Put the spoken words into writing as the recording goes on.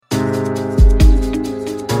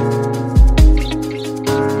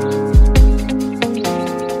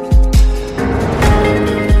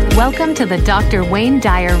Welcome to the Dr. Wayne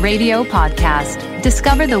Dyer radio podcast.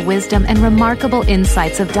 Discover the wisdom and remarkable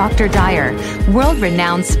insights of Dr. Dyer,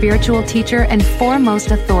 world-renowned spiritual teacher and foremost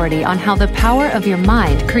authority on how the power of your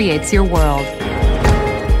mind creates your world.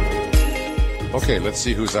 Okay, let's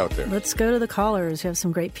see who's out there. Let's go to the callers. We have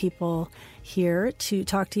some great people here to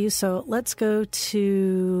talk to you. So let's go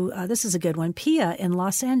to, this is a good one, Pia in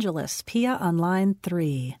Los Angeles. Pia on line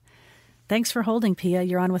 3. Thanks for holding, Pia.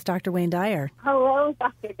 You're on with Dr. Wayne Dyer. Hello,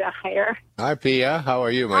 Dr. Dyer. Hi, Pia. How are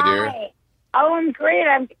you, my dear? Hi. Oh, I'm great.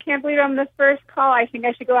 I can't believe I'm the first call. I think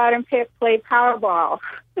I should go out and play Powerball.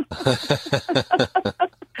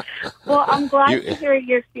 Well, I'm glad to hear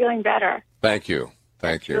you're feeling better. Thank you.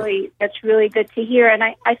 Thank you. That's really good to hear. And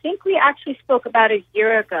I think we actually spoke about a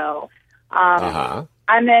year ago. I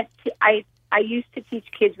used to teach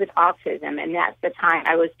kids with autism, and at the time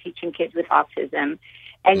I was teaching kids with autism.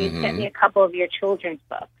 And you sent me a couple of your children's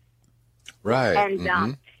books. Right. And,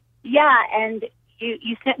 and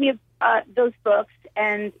you sent me those books.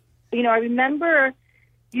 And, I remember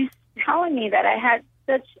you telling me that I had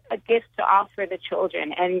such a gift to offer the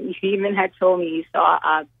children. And you even had told me you saw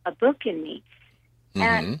a book in me.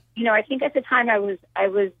 And, I think at the time I was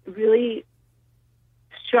really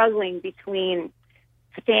struggling between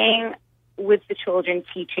staying with the children,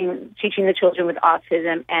 teaching the children with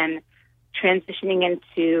autism, and transitioning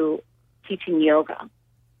into teaching yoga.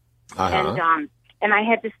 And I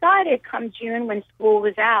had decided come June when school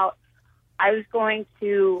was out, I was going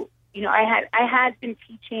to, I had been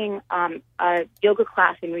teaching a yoga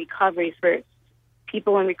class in recovery for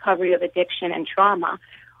people in recovery of addiction and trauma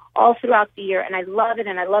all throughout the year. And I love it,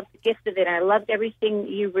 and I loved the gift of it, and I loved everything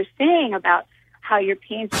you were saying about how your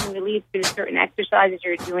pain's being relieved through certain exercises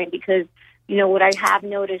you're doing, because what I have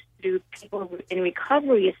noticed through people in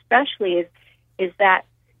recovery especially is that,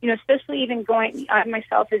 especially even I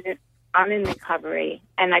myself I'm in recovery,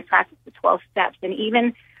 and I practice the 12 steps, and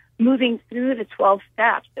even moving through the 12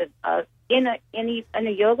 steps in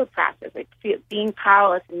a yoga practice, like being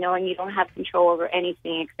powerless and knowing you don't have control over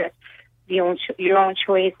anything except your own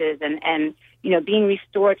choices, and being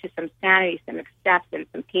restored to some sanity, some acceptance,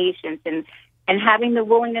 some patience, and having the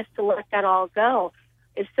willingness to let that all go.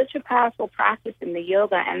 Is such a powerful practice in the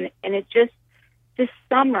yoga, and it just this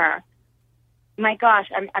summer, my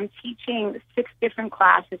gosh, I'm teaching 6 different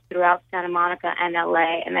classes throughout Santa Monica and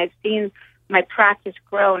LA, and I've seen my practice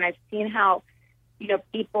grow, and I've seen how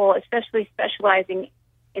people, especially specializing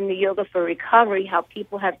in the yoga for recovery, how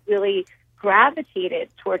people have really gravitated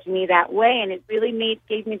towards me that way, and it really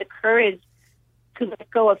gave me the courage to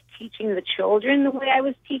let go of teaching the children the way I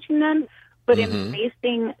was teaching them, but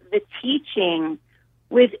embracing the teaching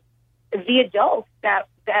with the adults that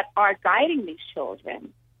are guiding these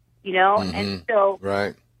children, and so,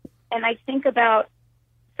 right. And I think about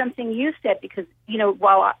something you said, because,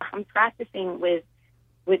 while I'm practicing with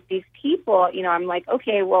these people, I'm like,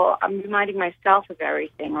 okay, well, I'm reminding myself of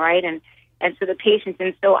everything, right? And so the patients,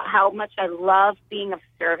 and so how much I love being of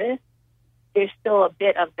service, there's still a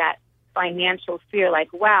bit of that financial fear,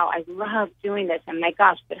 like, wow, I love doing this, and my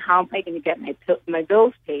gosh, but how am I going to get my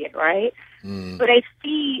bills paid, right? But I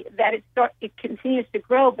see that it continues to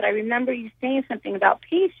grow. But I remember you saying something about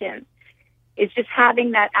patience. It's just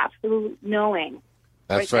having that absolute knowing.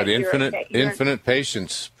 That's right. Infinite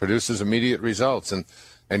patience produces immediate results, and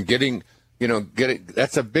getting.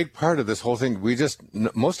 That's a big part of this whole thing.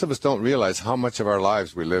 Most of us don't realize how much of our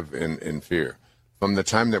lives we live in fear, from the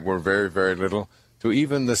time that we're very, very little to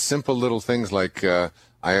even the simple little things like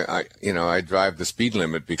I drive the speed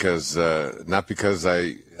limit because not because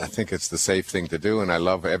I think it's the safe thing to do, and I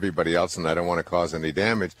love everybody else and I don't want to cause any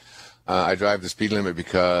damage. I drive the speed limit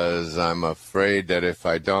because I'm afraid that if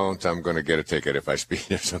I don't, I'm going to get a ticket if I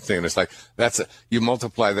speed or something. And it's like you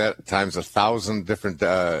multiply that times 1,000 different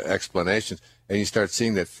explanations, and you start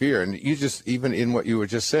seeing that fear. And you just, even in what you were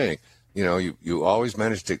just saying, we always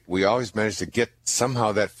manage to get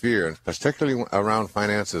somehow that fear, and particularly around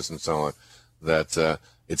finances and so on, that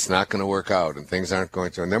it's not going to work out and things aren't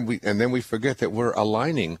going to. And then we forget that we're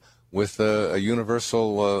aligning with a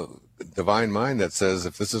universal divine mind that says,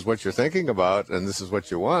 if this is what you're thinking about and this is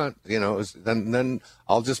what you want, then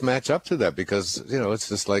I'll just match up to that, because it's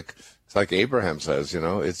just like Abraham says,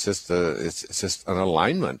 it's just an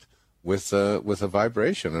alignment with a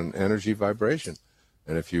vibration, an energy vibration.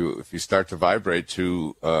 And if you start to vibrate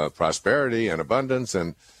to prosperity and abundance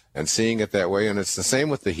and seeing it that way, and it's the same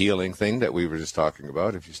with the healing thing that we were just talking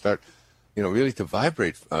about. If you start, really to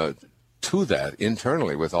vibrate to that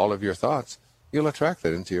internally with all of your thoughts, you'll attract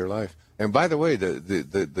that into your life. And by the way,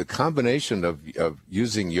 the combination of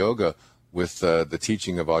using yoga with the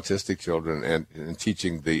teaching of autistic children and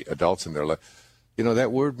teaching the adults in their life,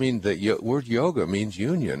 that word word yoga means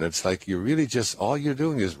union. It's like you're really just, all you're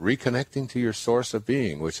doing is reconnecting to your source of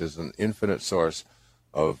being, which is an infinite source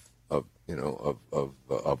of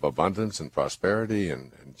abundance and prosperity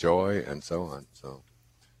and joy and so on. So,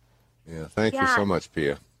 thank you so much,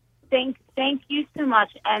 Pia. Thank you so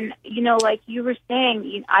much. And, like you were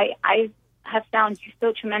saying, I have found you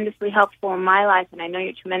so tremendously helpful in my life, and I know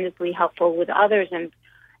you're tremendously helpful with others. And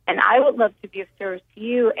I would love to be of service to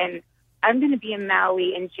you. And I'm going to be in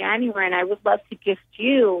Maui in January, and I would love to gift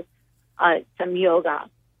you some yoga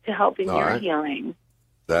to help in your healing.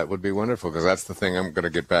 That would be wonderful, because that's the thing I'm going to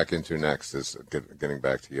get back into next, is getting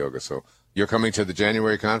back to yoga. So you're coming to the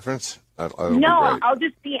January conference? No, I'll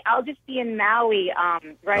just be in Maui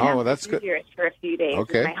that's good. For a few days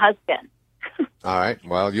with my husband. All right.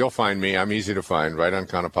 Well, you'll find me. I'm easy to find, right on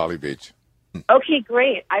Kaanapali Beach. Okay,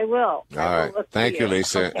 great. I will. All right. Thank you,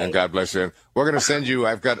 Lisa, and God bless you. And we're going to send you,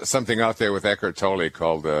 I've got something out there with Eckhart Tolle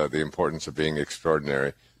called The Importance of Being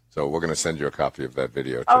Extraordinary. So we're going to send you a copy of that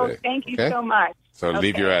video today. Oh, thank you so much. So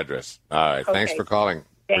leave your address. All right. Thanks for calling.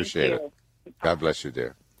 Appreciate it. God bless you,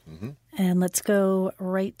 dear. Mm-hmm. And let's go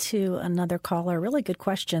right to another caller. Really good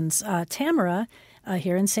questions. Tamara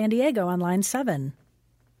here in San Diego on line 7.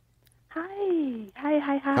 Hi. Hi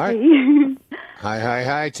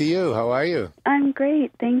to you. How are you? I'm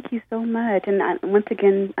great. Thank you so much. And once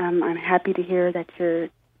again, I'm happy to hear that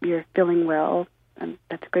you're feeling well.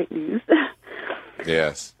 That's great news.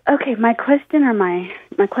 Yes. Okay, my question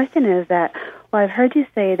is that, well, I've heard you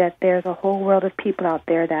say that there's a whole world of people out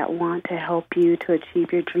there that want to help you to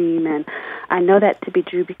achieve your dream, and I know that to be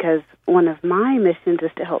true because one of my missions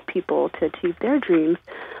is to help people to achieve their dreams.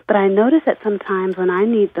 But I notice that sometimes when I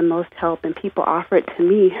need the most help and people offer it to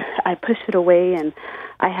me, I push it away and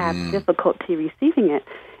I have difficulty receiving it.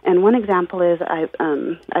 And one example is I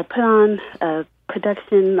put on a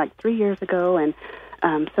production like 3 years ago, and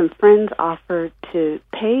some friends offered to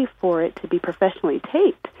pay for it to be professionally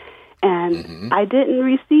taped. And I didn't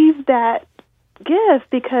receive that gift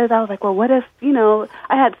because I was like, well, what if, I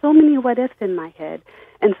had so many what ifs in my head.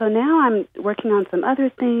 And so now I'm working on some other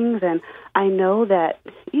things, and I know that,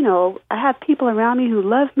 I have people around me who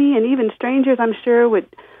love me, and even strangers, I'm sure, would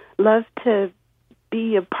love to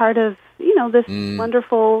be a part of, this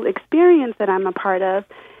wonderful experience that I'm a part of.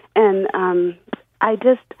 And I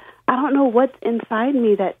don't know what's inside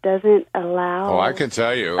me that doesn't allow. Oh, I can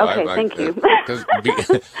tell you. Okay, thank you.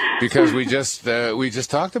 Because we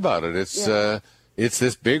just talked about it. It's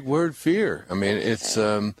this big word, fear. I mean, it's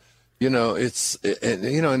and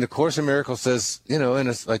the Course in Miracles says, and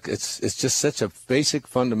it's like it's just such a basic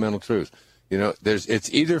fundamental truth.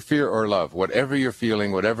 It's either fear or love. Whatever you're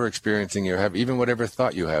feeling, whatever experiencing you have, even whatever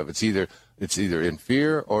thought you have, it's either in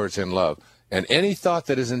fear or it's in love. And any thought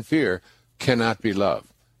that is in fear cannot be love.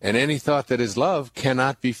 And any thought that is love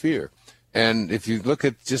cannot be fear. And if you look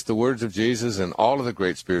at just the words of Jesus and all of the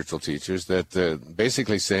great spiritual teachers, that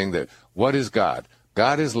basically saying that what is God?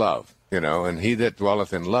 God is love, and he that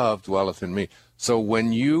dwelleth in love dwelleth in me. So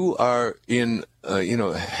when you are in,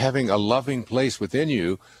 having a loving place within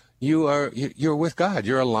you, you're with God.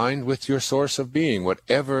 You're aligned with your source of being,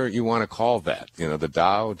 whatever you want to call that. The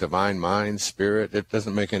Tao, divine mind, spirit. It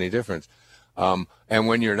doesn't make any difference. And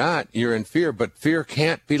when you're not, you're in fear. But fear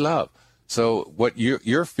can't be love. So what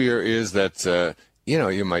your fear is that that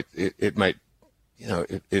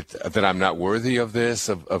I'm not worthy of this,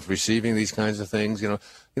 of receiving these kinds of things.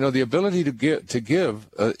 The ability to give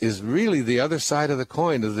is really the other side of the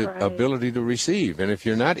coin of the ability to receive. And if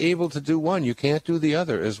you're not able to do one, you can't do the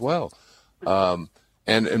other as well.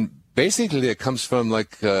 And basically it comes from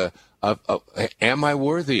like, am I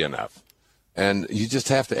worthy enough? And you just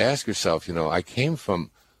have to ask yourself, I came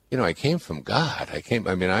from God.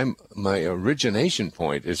 My origination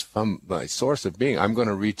point is from my source of being. I'm going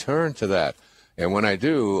to return to that. And when I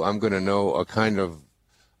do, I'm going to know a kind of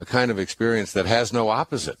experience that has no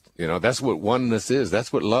opposite. That's what oneness is.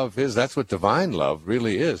 That's what love is. That's what divine love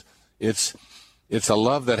really is. It's a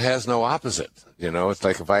love that has no opposite. It's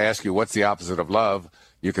like if I ask you what's the opposite of love,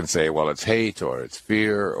 you can say, well, it's hate or it's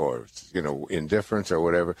fear or it's, indifference or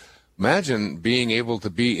whatever. Imagine being able to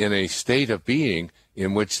be in a state of being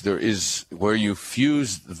in which where you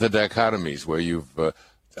fuse the dichotomies, where you've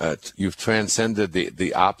transcended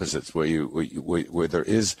the opposites, where there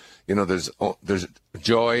is, there's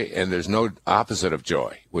joy and there's no opposite of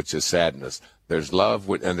joy, which is sadness. There's love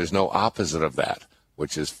and there's no opposite of that,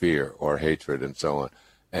 which is fear or hatred and so on.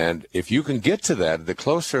 And if you can get to that, the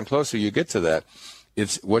closer and closer you get to that,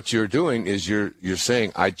 it's what you're doing is you're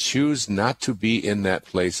saying, I choose not to be in that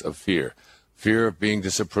place of fear. Fear of being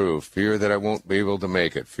disapproved, fear that I won't be able to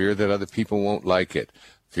make it, fear that other people won't like it,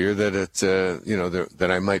 fear that it,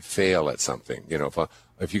 that I might fail at something.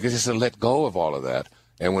 If you could just let go of all of that,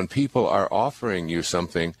 and when people are offering you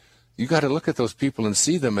something, you got to look at those people and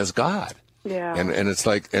see them as God. Yeah. And it's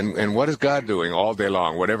like, and what is God doing all day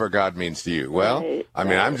long, whatever God means to you? Well, right, I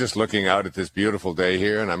mean, I'm just looking out at this beautiful day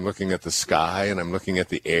here, and I'm looking at the sky, and I'm looking at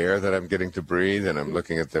the air that I'm getting to breathe, and I'm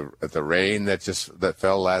looking at the rain that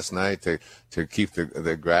fell last night to keep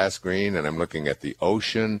the grass green, and I'm looking at the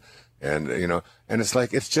ocean, and and it's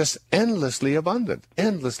like, it's just endlessly abundant.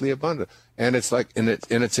 And it's like, and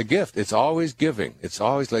it's a gift. It's always giving. It's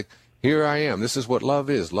always like, here I am. This is what love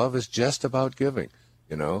is. Love is just about giving,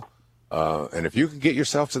 and if you can get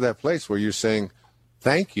yourself to that place where you're saying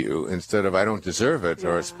thank you instead of I don't deserve it,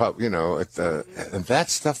 or it's and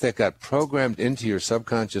that's stuff that got programmed into your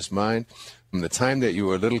subconscious mind from the time that you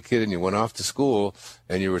were a little kid and you went off to school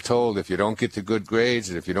and you were told if you don't get to good grades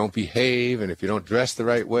and if you don't behave and if you don't dress the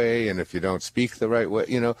right way and if you don't speak the right way,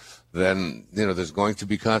 then there's going to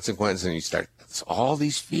be consequences, and you start all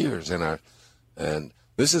these fears and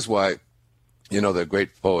this is why the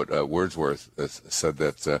great poet Wordsworth said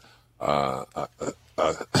that.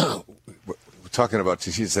 Talking about,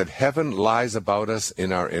 she said, heaven lies about us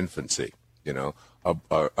in our infancy.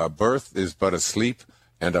 A birth is but a sleep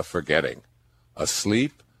and a forgetting. A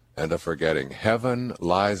sleep and a forgetting. Heaven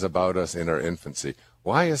lies about us in our infancy.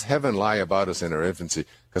 Why does heaven lie about us in our infancy?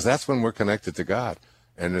 Because that's when we're connected to God.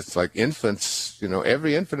 And it's like infants,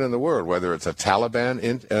 every infant in the world, whether it's a Taliban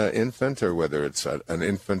infant or whether it's an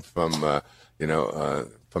infant from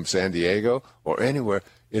San Diego or anywhere,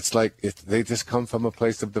 it's like they just come from a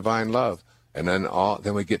place of divine love. And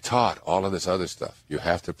then we get taught all of this other stuff. You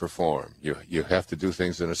have to perform. You have to do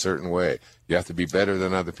things in a certain way. You have to be better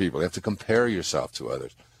than other people. You have to compare yourself to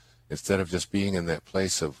others instead of just being in that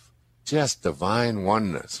place of just divine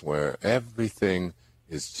oneness where everything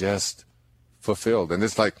is just fulfilled. And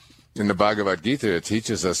it's like in the Bhagavad Gita, it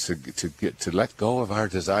teaches us to let go of our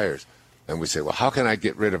desires. And we say, well, how can I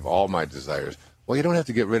get rid of all my desires? Well, you don't have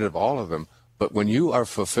to get rid of all of them. But when you are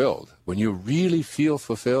fulfilled, when you really feel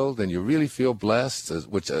fulfilled and you really feel blessed,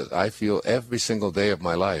 which I feel every single day of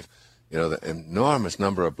my life, the enormous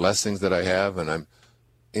number of blessings that I have, and I'm,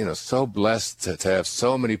 so blessed to have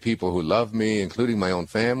so many people who love me, including my own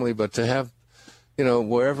family, but to have,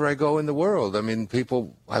 wherever I go in the world, I mean,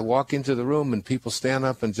 I walk into the room and people stand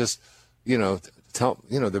up and just,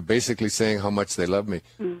 they're basically saying how much they love me.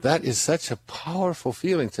 Mm. That is such a powerful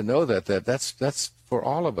feeling to know that's for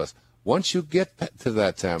all of us. Once you get to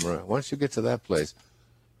that, Tamara, once you get to that place,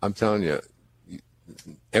 I'm telling you,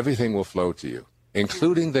 everything will flow to you,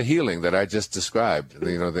 including the healing that I just described,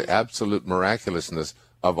 the absolute miraculousness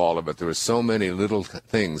of all of it. There were so many little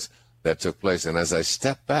things that took place. And as I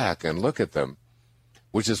step back and look at them,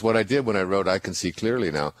 which is what I did when I wrote I Can See Clearly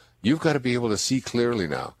Now, you've got to be able to see clearly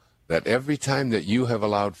now that every time that you have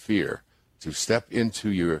allowed fear to step into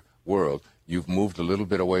your world, you've moved a little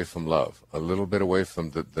bit away from love, a little bit away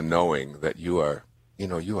from the knowing that you are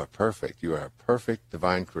perfect. You are a perfect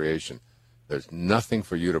divine creation. There's nothing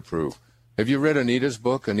for you to prove. Have you read Anita's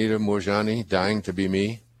book, Anita Moorjani, Dying to Be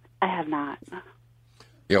Me? I have not.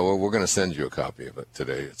 Yeah, well, we're going to send you a copy of it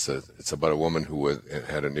today. It's about a woman who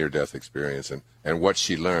had a near-death experience and what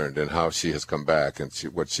she learned and how she has come back and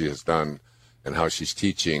what she has done and how she's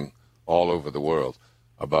teaching all over the world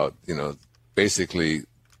about, basically,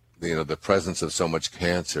 the presence of so much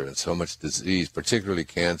cancer and so much disease, particularly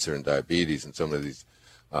cancer and diabetes and some of these,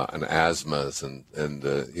 and asthmas and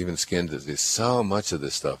even skin disease. So much of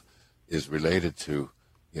this stuff is related to,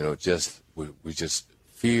 we just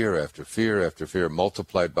fear after fear after fear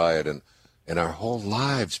multiplied by it, and our whole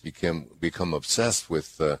lives become obsessed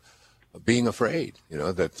with being afraid,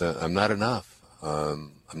 that I'm not enough,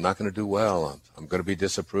 I'm not going to do well, I'm going to be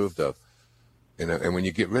disapproved of, and when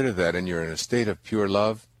you get rid of that and you're in a state of pure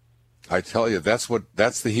love, I tell you, that's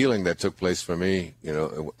the healing that took place for me,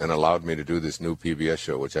 and allowed me to do this new PBS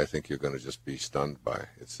show, which I think you're going to just be stunned by.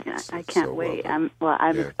 I can't wait. I'm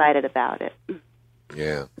excited about it.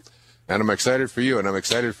 Yeah. And I'm excited for you, and I'm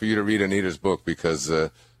excited for you to read Anita's book because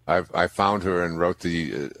I found her and wrote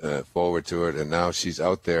the forward to it, and now she's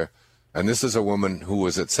out there. And this is a woman who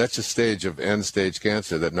was at such a stage of end-stage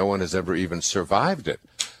cancer that no one has ever even survived it.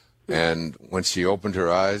 And when she opened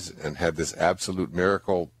her eyes and had this absolute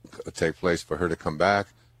miracle take place for her to come back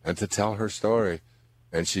and to tell her story,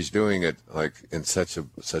 and she's doing it like in such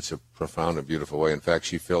a profound and beautiful way. In fact,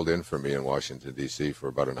 she filled in for me in Washington, D.C. for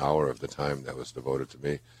about an hour of the time that was devoted to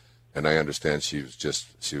me. And I understand she was just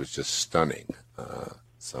stunning.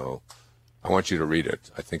 So I want you to read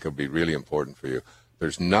it. I think it'll be really important for you.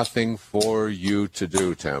 There's nothing for you to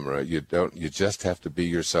do, Tamara. You just have to be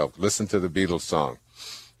yourself. Listen to the Beatles song.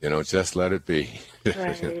 Just let it be.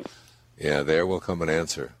 Right. Yeah, there will come an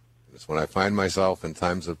answer. It's when I find myself in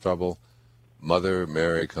times of trouble, Mother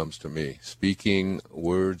Mary comes to me, speaking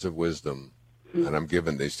words of wisdom, and I'm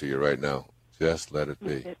giving these to you right now. Just let it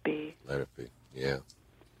be. Let it be. Let it be. Yeah.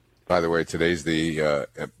 By the way, today's the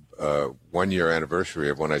 1-year anniversary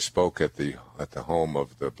of when I spoke at the home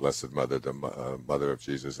of the Blessed Mother, the Mother of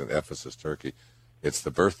Jesus in Ephesus, Turkey. It's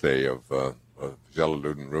the birthday of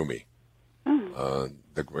Jalaluddin Rumi, one of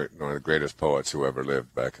the greatest poets who ever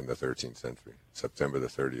lived back in the 13th century. September the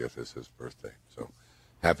 30th is his birthday. So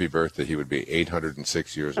happy birthday. He would be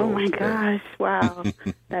 806 years old. Oh, my today. gosh. Wow.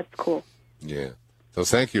 That's cool. Yeah. So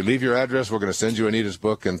thank you. Leave your address. We're going to send you Anita's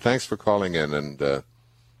book. And thanks for calling in. And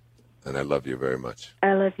I love you very much.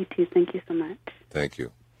 I love you, too. Thank you so much. Thank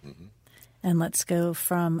you. Mm-hmm. And let's go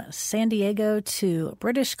from San Diego to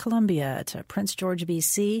British Columbia to Prince George,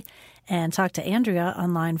 BC, and talk to Andrea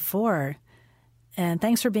on line 4. And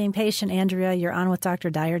thanks for being patient, Andrea. You're on with Dr.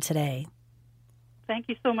 Dyer today. Thank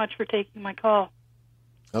you so much for taking my call.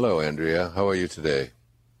 Hello, Andrea. How are you today?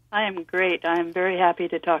 I am great. I am very happy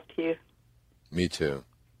to talk to you. Me too.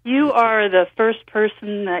 You are the first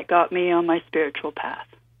person that got me on my spiritual path.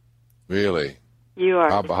 Really? You are.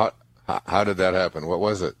 How did that happen? What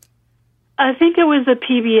was it? I think it was a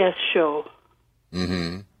PBS show.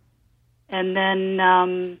 Mm-hmm. And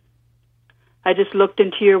then I just looked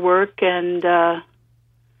into your work and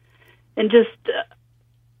just...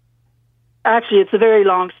 Actually, it's a very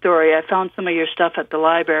long story. I found some of your stuff at the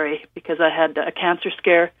library because I had a cancer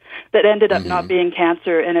scare that ended up not being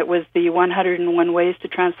cancer, and it was the 101 Ways to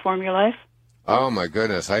Transform Your Life. Oh, my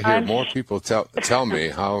goodness. I hear more people tell me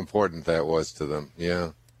how important that was to them.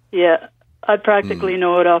 Yeah. Yeah. I practically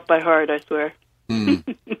know it off by heart, I swear.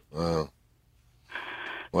 Wow.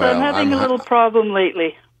 So I'm having a little problem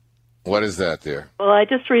lately. What is that, dear? Well, I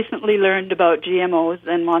just recently learned about GMOs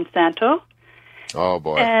and Monsanto. Oh,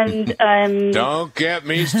 boy. And Don't get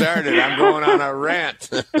me started. I'm going on a rant.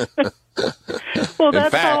 Well,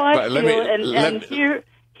 that's how I feel.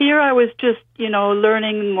 Here I was just,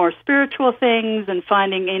 learning more spiritual things and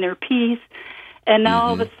finding inner peace. And now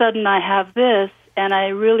all of a sudden I have this, and I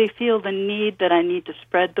really feel the need that I need to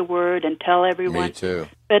spread the word and tell everyone. Me too.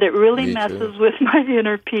 But it really messes with my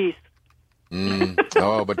inner peace.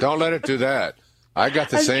 Oh, but don't let it do that. I got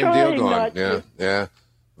the same deal going. Yeah.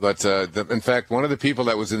 But in fact, one of the people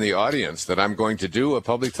that was in the audience that I'm going to do a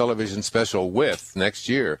public television special with next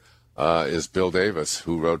year is Bill Davis,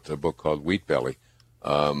 who wrote a book called Wheat Belly,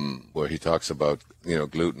 where he talks about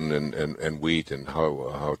gluten and wheat and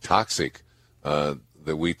how toxic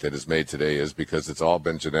the wheat that is made today is, because it's all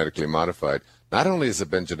been genetically modified. Not only has it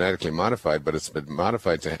been genetically modified, but it's been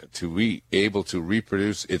modified to be able to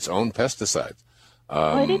reproduce its own pesticides.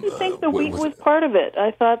 I didn't think the wheat was part of it. I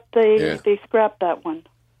thought they scrapped that one.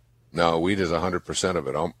 No, wheat is 100% of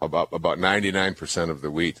it. About 99% of the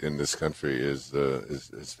wheat in this country is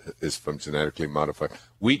from genetically modified.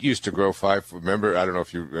 Wheat used to grow 5. Remember, I don't know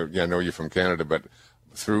if you. I know you're from Canada, but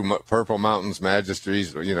through Purple Mountains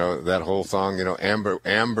Majesties, that whole song,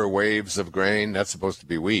 amber waves of grain. That's supposed to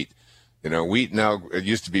be wheat. Wheat now, it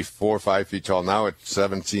used to be 4 or 5 feet tall. Now it's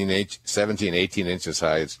 17, 18 inches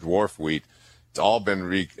high. It's dwarf wheat. It's all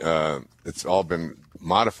been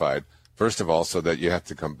modified. First of all, so that you have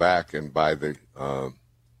to come back and buy the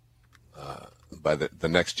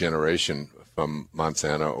next generation from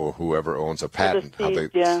Monsanto or whoever owns a patent.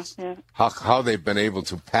 How they've been able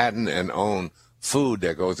to patent and own food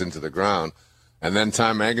that goes into the ground. And then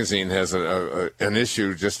Time Magazine has an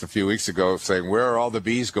issue just a few weeks ago saying, where are all the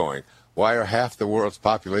bees going? Why are half the world's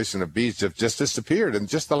population of bees have just disappeared in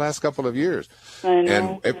just the last couple of years? I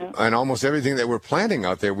know, and almost everything that we're planting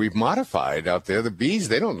out there, we've modified out there. The bees,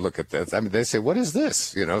 they don't look at that. I mean, they say, "What is this?"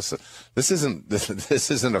 So this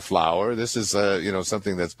isn't a flower. This is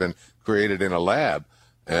something that's been created in a lab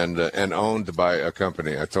and owned by a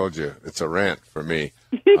company. I told you, it's a rant for me.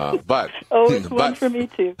 But it's one for me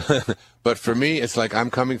too. But for me, it's like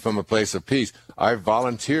I'm coming from a place of peace. I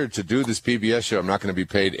volunteered to do this PBS show. I'm not going to be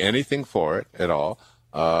paid anything for it at all.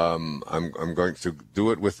 I'm going to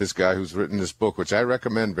do it with this guy who's written this book, which I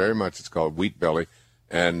recommend very much. It's called Wheat Belly,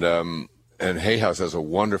 and Hay House has a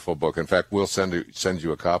wonderful book. In fact, we'll send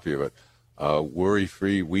you a copy of it. Worry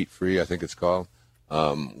Free, Wheat Free, I think it's called.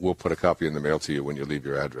 We'll put a copy in the mail to you when you leave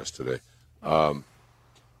your address today. And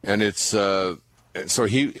it's so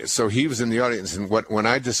he was in the audience, and when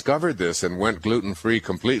I discovered this and went gluten-free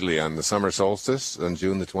completely on the summer solstice on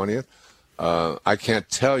June the 20th, I can't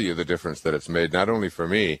tell you the difference that it's made, not only for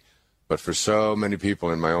me, but for so many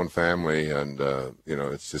people in my own family, and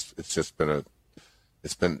it's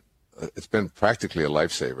been practically a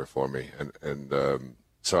lifesaver for me, and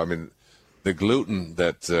So, I mean, the gluten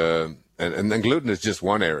that, and then gluten is just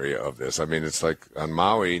one area of this. I mean, it's like on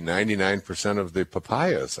Maui, 99% of the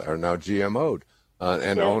papayas are now GMO'd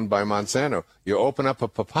and owned by Monsanto. You open up a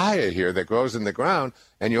papaya here that grows in the ground,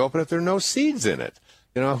 and you open it, there are no seeds in it.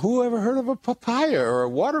 You know, who ever heard of a papaya or a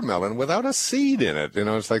watermelon without a seed in it? You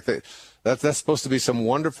know, it's like that's supposed to be some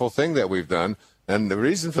wonderful thing that we've done. And the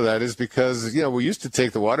reason for that is because, you know, we used to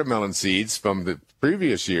take the watermelon seeds from the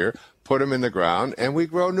previous year, put them in the ground, and we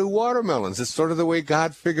grow new watermelons. It's sort of the way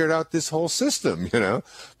God figured out this whole system, you know.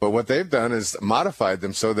 But what they've done is modified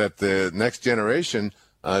them so that the next generation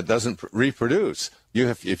doesn't reproduce.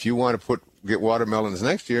 If you want to get watermelons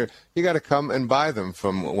next year, you got to come and buy them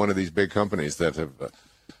from one of these big companies that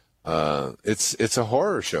have. It's a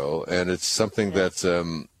horror show, and it's something that's.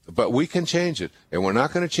 But we can change it, and we're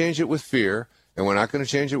not going to change it with fear, and we're not going to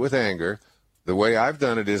change it with anger. The way I've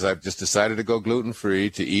done it is I've just decided to go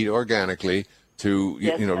gluten-free, to eat organically, to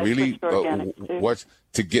really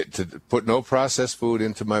to put no processed food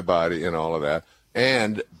into my body and all of that.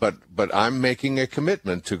 And but I'm making a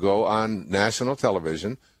commitment to go on national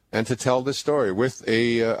television and to tell this story with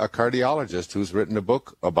a cardiologist who's written a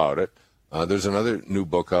book about it. There's another new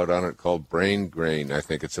book out on it called Brain Grain. I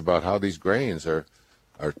think it's about how these grains are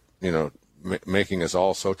making us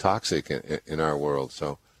all so toxic in our world.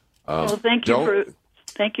 So. Well, thank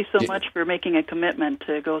you so much for making a commitment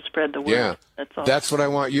to go spread the word. Yeah, that's what I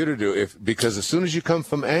want you to do. Because as soon as you come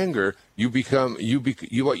from anger, what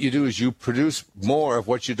you do is you produce more of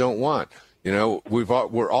what you don't want. You know,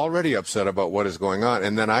 we're already upset about what is going on,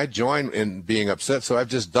 and then I join in being upset. So I've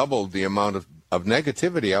just doubled the amount of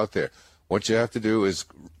negativity out there. What you have to do is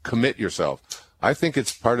commit yourself. I think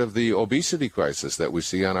it's part of the obesity crisis that we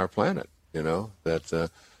see on our planet. You know that.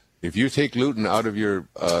 If you take gluten out of your,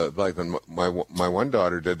 like my one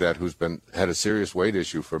daughter did that, who's had a serious weight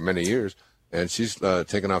issue for many years, and she's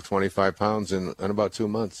taken off 25 pounds in about 2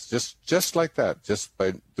 months, just like that, just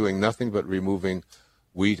by doing nothing but removing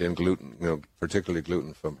wheat and gluten, you know, particularly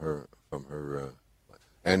gluten from her,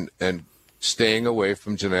 and staying away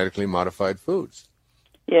from genetically modified foods.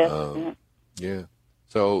 Yeah. Yeah.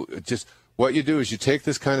 So just what you do is you take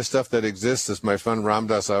this kind of stuff that exists, as my friend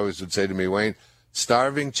Ramdas always would say to me, Wayne.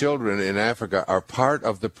 Starving children in Africa are part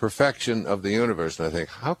of the perfection of the universe. And I think,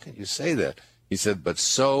 how can you say that? He said, but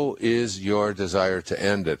so is your desire to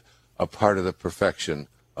end it, a part of the perfection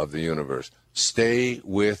of the universe. Stay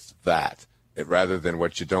with that rather than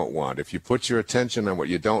what you don't want. If you put your attention on what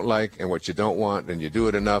you don't like and what you don't want, and you do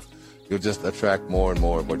it enough, you'll just attract more and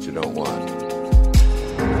more of what you don't want.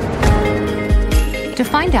 To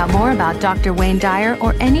find out more about Dr. Wayne Dyer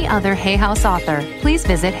or any other Hay House author, please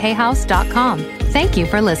visit hayhouse.com. Thank you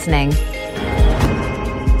for listening.